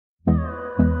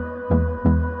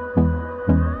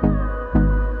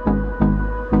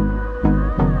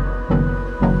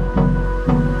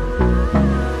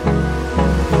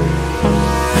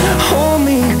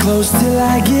close till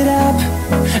I get up.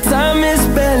 Time is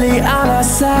barely on our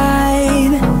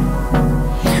side.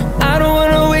 I don't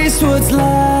wanna waste what's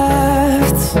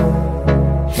left.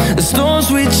 The storms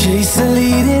we chase are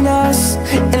leading us,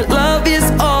 and love is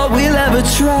all we'll ever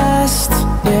trust.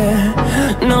 Yeah,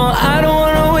 no, I don't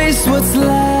wanna waste what's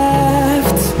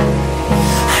left.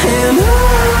 And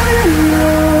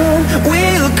on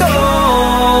we'll go,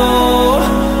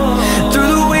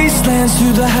 through the wastelands,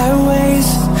 through the highways,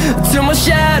 till my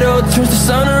shadow turns to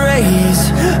sun rays.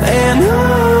 And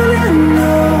on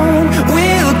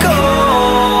we'll go,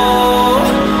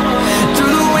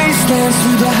 through the wastelands,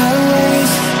 through the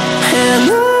highways, and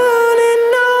on we'll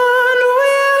go.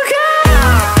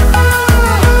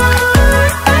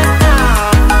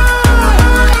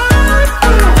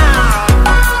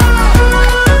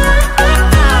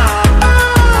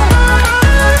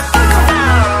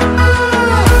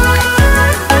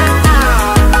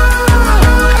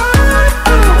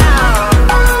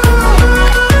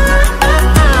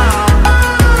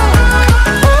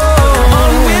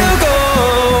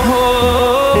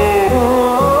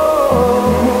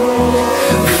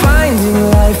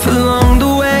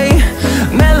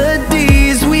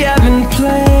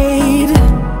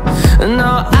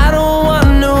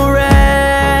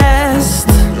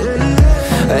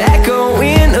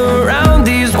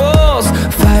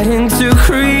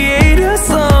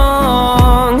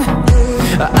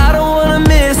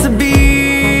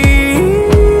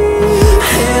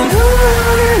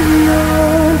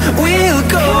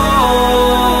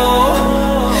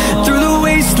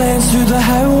 Through the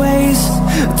highways,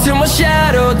 till my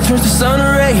shadow turns to sun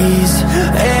rays.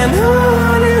 And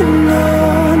on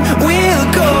we'll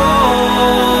go,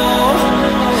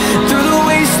 through the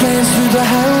wastelands, through the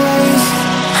highways,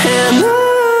 and on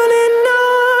we'll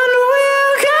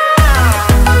go.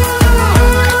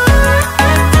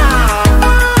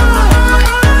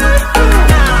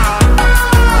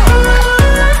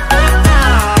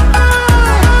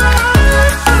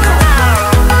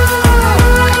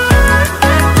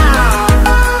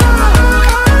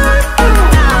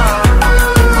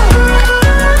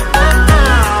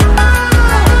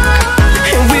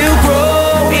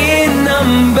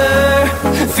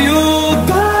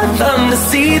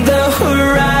 See the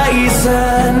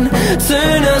horizon,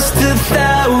 turn us to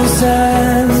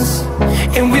thousands,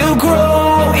 and we'll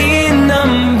grow in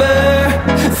number,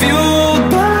 fueled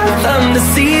by them. To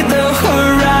see the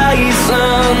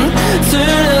horizon,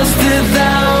 turn us to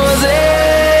thousands,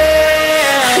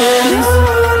 and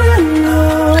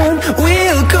on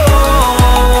we'll go,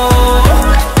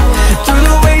 through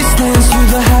the wastelands, through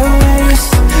the highways,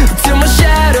 till my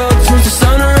shadow turns to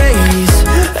sun rays.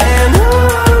 And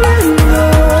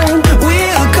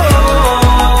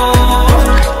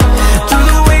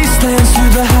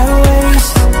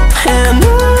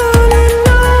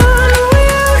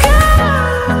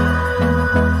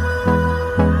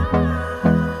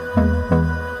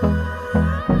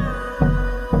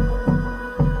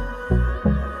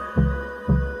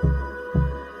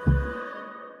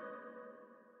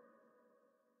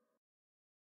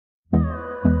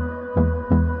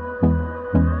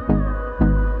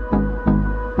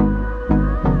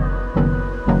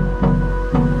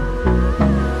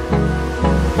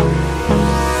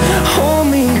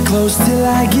close till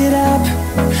I get up.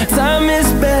 Time is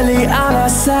barely on our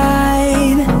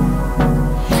side.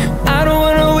 I don't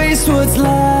wanna waste what's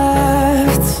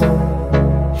left.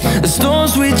 The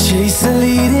storms we chase are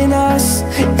leading us,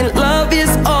 and love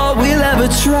is all we'll ever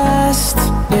trust.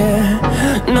 Yeah,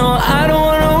 no, I don't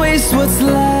wanna waste what's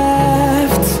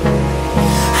left.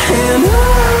 And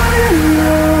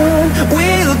on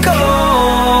we'll go,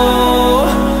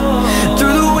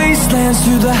 through the wastelands,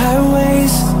 through the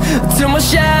highways, till my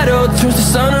shadow turns to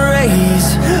sun rays.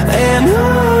 And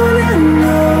on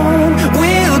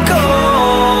we'll go,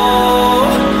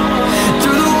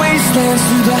 through the wastelands,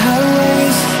 through the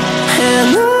highways,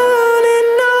 and on.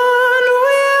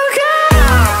 We'll go.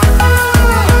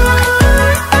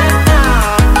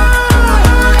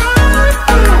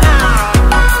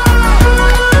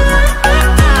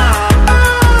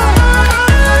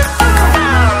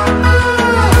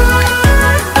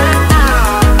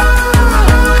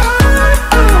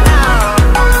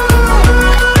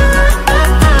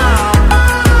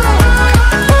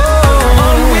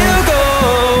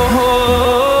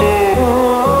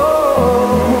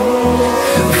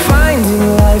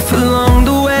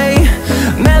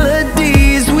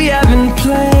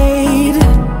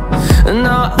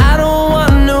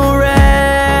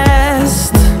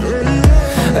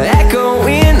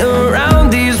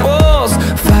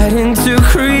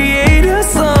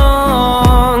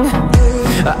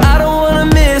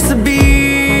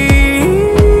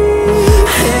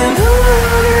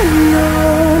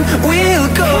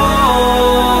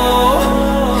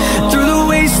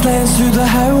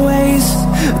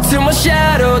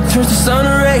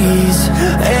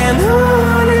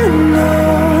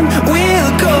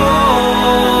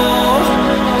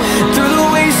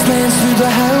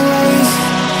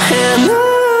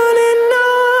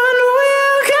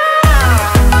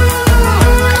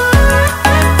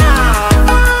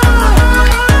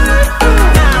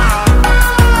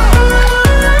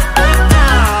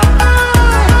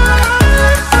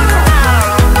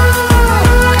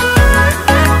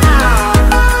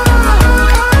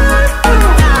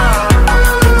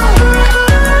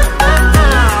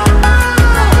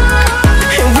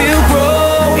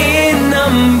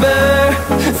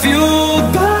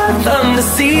 to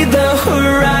see the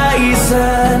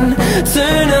horizon,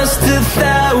 turn us to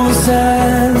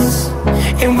thousands,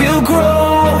 and we'll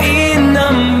grow in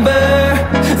number,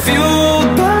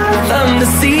 fueled by them to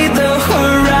see the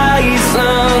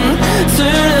horizon,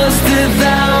 turn us to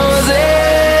thousands.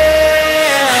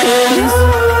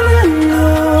 And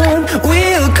on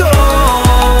we'll go,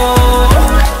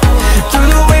 through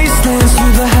the wastelands,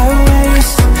 through the highways,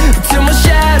 till my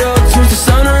shadow turns to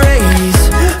sun rays.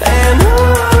 And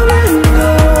on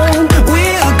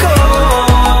we'll go,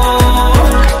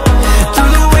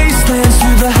 through the wastelands,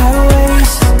 through the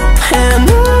highways, and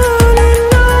on we'll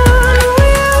go.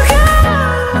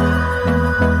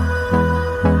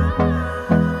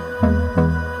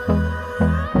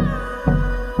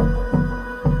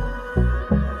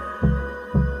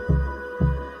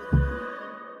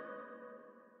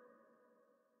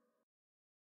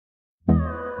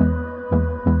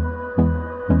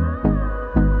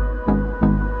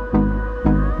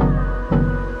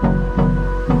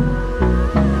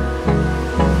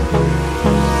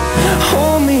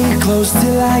 Hold me close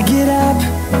till I get up.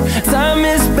 Time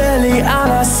is barely on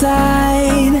our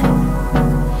side.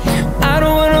 I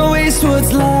don't wanna waste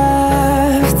what's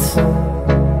left.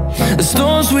 The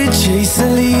storms we chase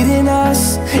are leading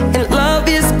us, and love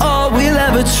is all we'll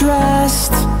ever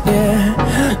trust. Yeah,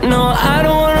 no, I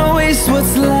don't wanna waste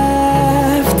what's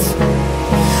left.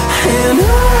 And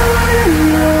on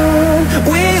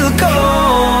we'll go,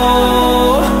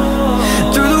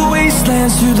 through the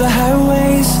wastelands, through the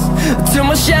highways, till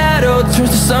my shadow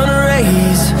turns to sun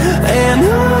rays. And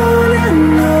on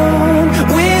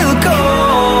we'll go,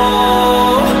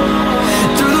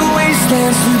 through the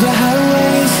wastelands, through the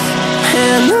highways,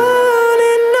 and on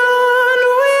we'll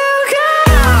go.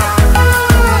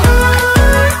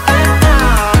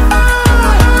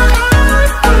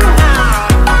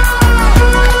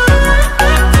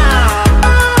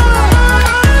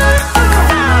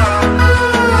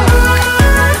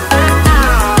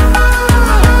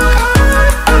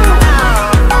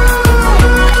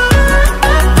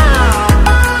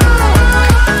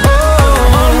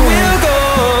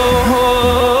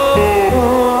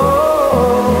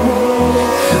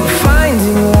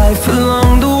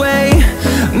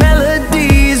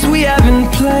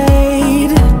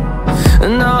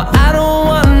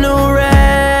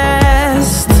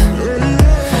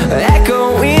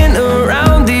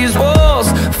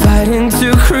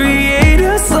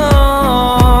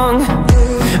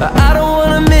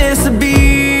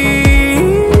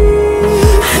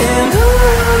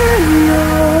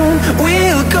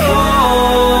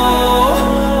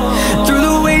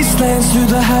 Through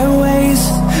the highways,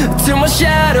 till my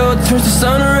shadow turns to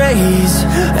sun rays.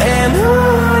 And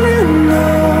on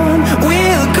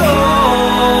we'll go,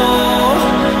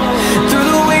 through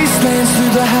the wastelands,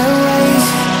 through the highways,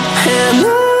 and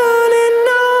on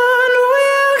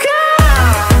we'll go.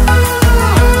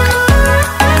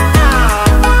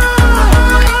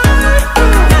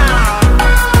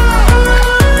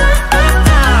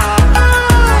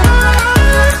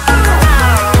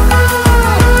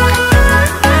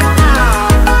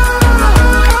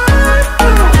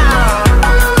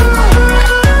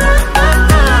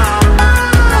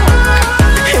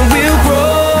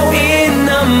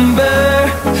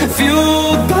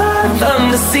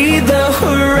 See the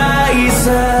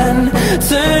horizon,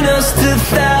 turn us to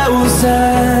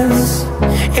thousands,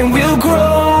 and we'll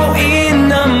grow in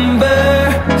number,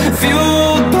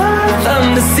 fueled by them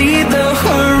to see the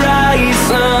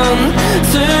horizon,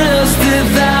 turn us to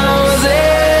thousands.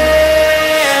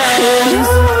 And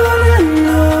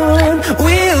on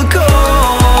we'll go,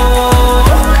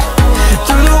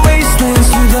 through the wastelands,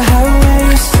 through the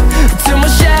highways, till my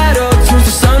shadow turns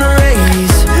to sun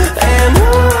rays. And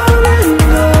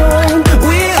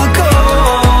we'll go,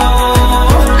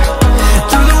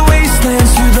 through the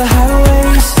wastelands, through the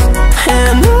highways,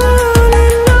 and on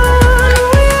we'll go.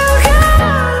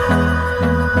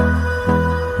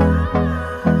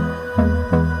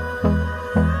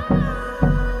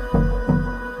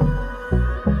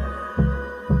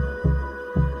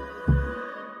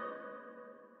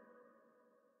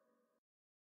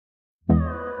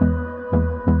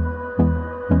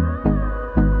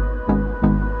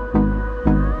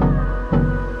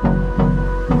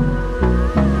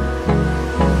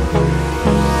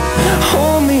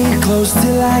 Hold me close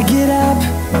till I get up.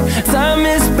 Time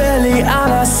is barely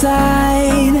on our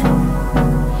side.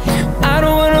 I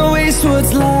don't wanna waste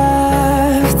what's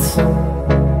left.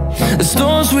 The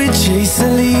storms we chase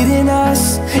are leading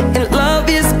us, and love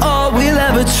is all we'll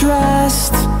ever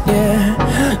trust. Yeah,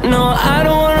 no, I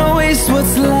don't wanna waste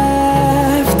what's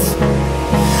left.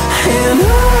 And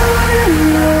on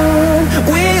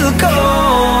we'll go,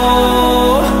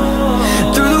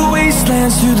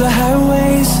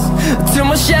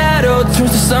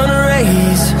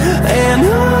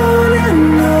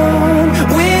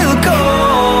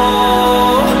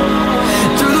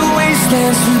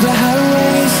 wastelands, through the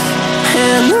highways,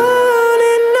 and on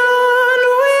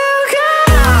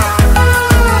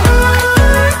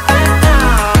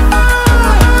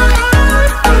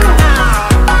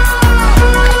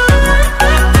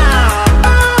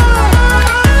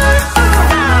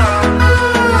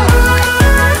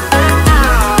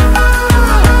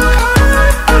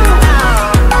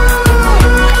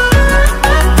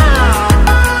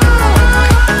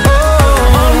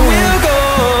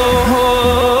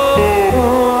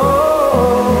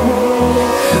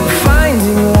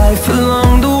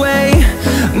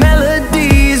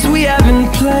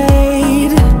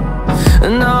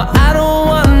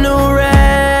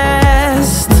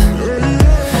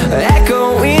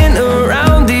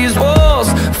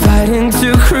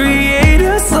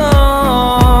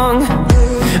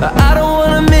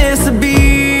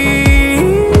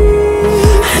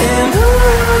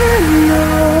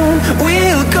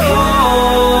we'll go.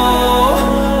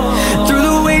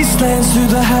 Through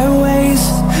the highways,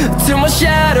 till my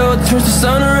shadow turns to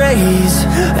sun rays,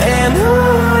 and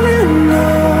on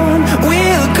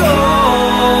we'll go.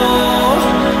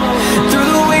 Through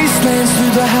the wastelands,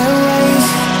 through the highways,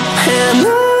 and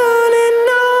on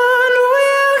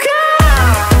we'll go.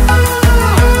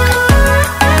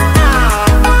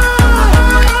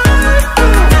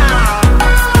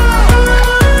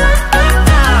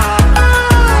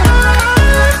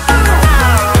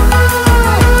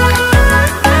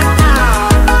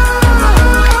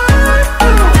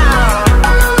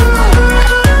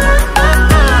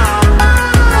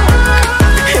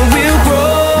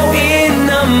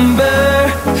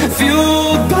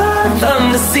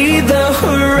 See the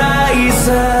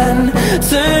horizon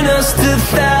turn us to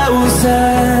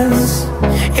thousands,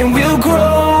 and we'll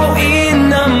grow in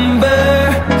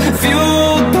number,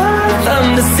 fueled by them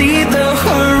to see the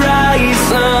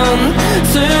horizon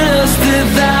turn us to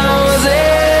thousands,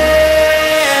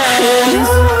 and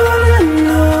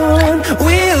on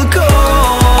we'll go.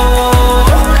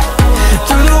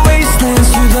 Through the wastelands,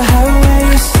 through the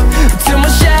highways, till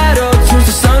my shadow turns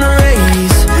to sun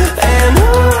rays, and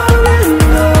on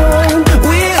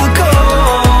we'll go.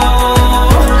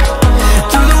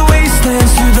 Through the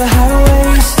wastelands, through the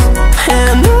highways,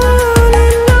 and on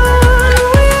we'll go.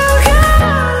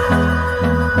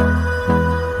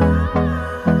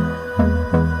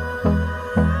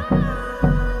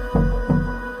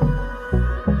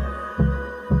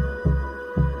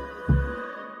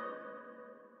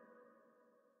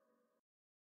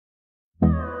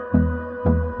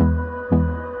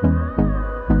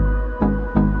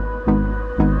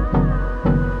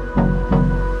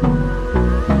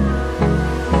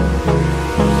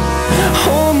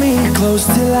 Hold me close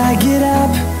till I get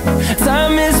up.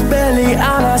 Time is barely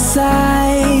on our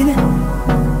side.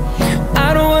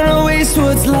 I don't wanna waste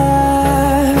what's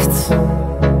left.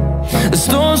 The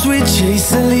storms we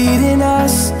chase are leading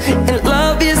us, and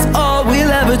love is all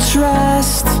we'll ever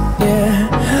trust. Yeah,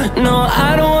 no,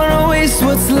 I don't wanna waste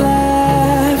what's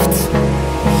left.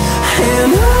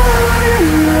 And on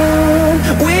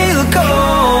we'll go.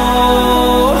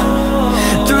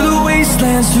 Through the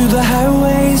wastelands, through the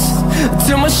highways,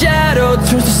 till my shadow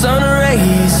turns to sun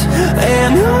rays,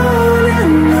 and on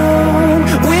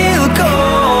we'll go.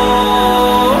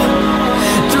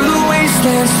 Through the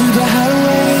wastelands, through the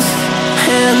highways,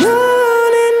 and on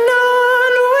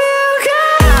we'll go.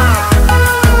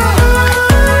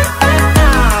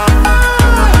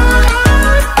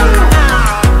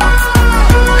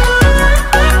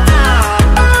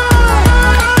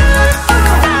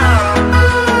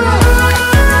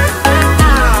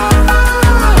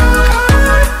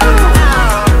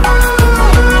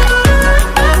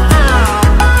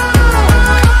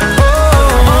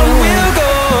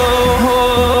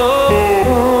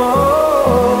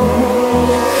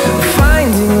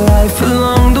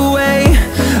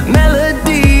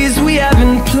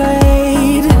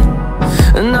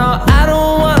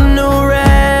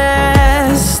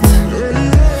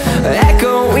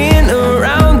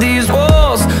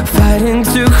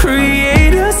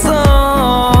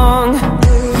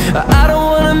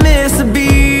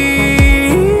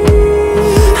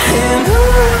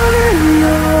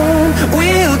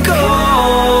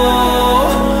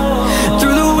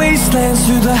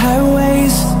 Through the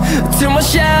highways, till my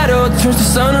shadow turns to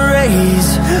sun rays,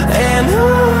 and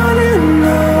on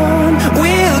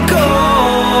we'll go.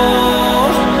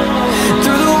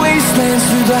 Through the wastelands,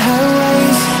 through the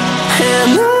highways,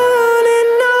 and on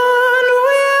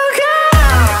we'll go.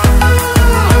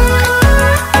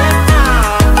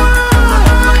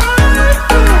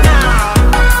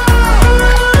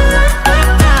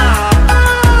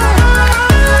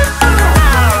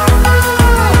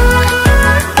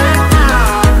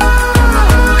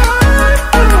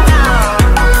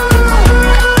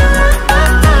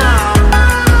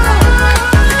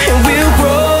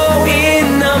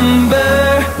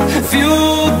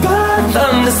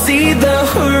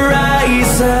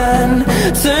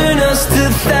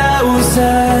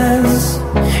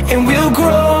 and we'll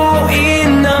grow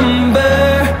in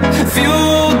number,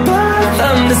 fueled by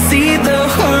them to see the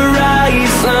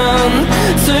horizon,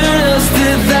 turn us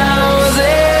to thousands.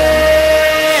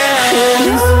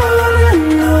 And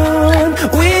on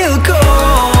we'll go,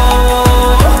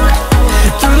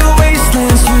 through the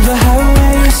wastelands, through the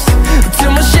highways,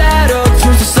 till my shadow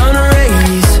turns to sun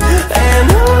rays. And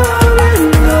on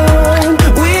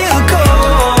we'll go,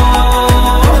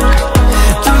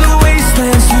 through the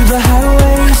wastelands, through the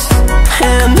highways.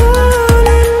 And on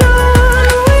we'll go.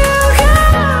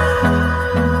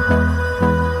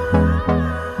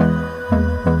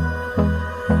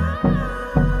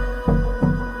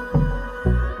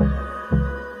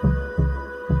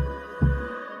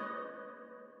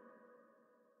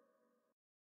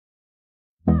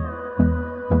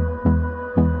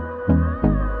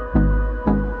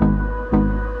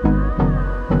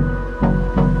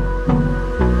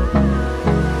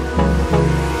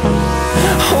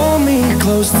 Hold me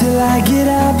close till I get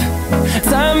up.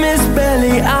 Time is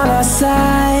barely on our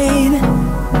side.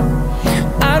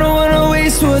 I don't wanna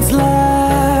waste what's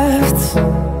left.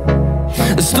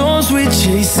 The storms we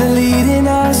chase are leading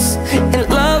us, and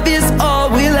love is all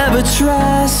we'll ever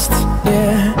trust.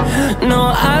 Yeah,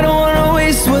 no, I don't wanna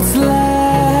waste what's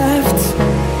left.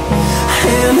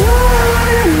 And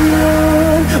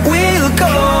on we'll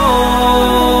go,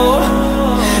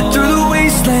 through the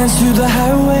wastelands, through the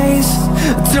highways,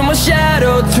 till my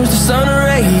shadow turns to sun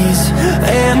rays.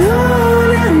 And on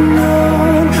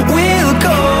we'll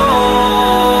go,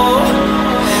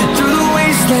 through the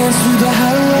wastelands, through the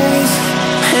highways.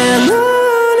 And on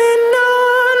we'll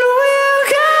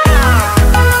go.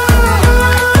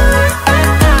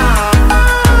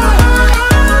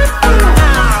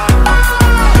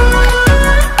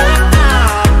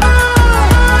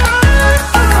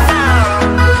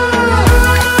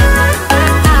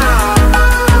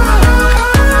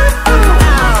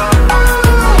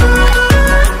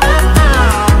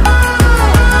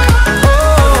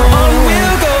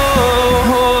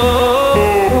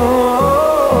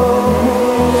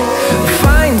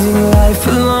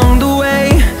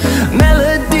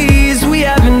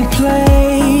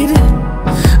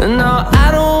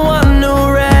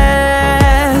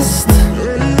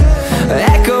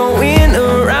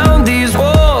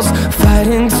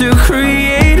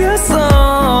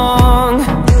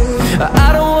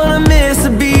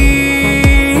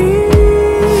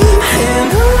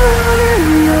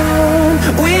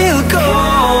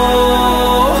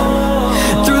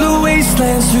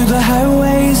 Through the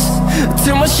highways,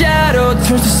 till my shadow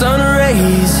turns to sun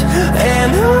rays.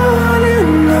 And on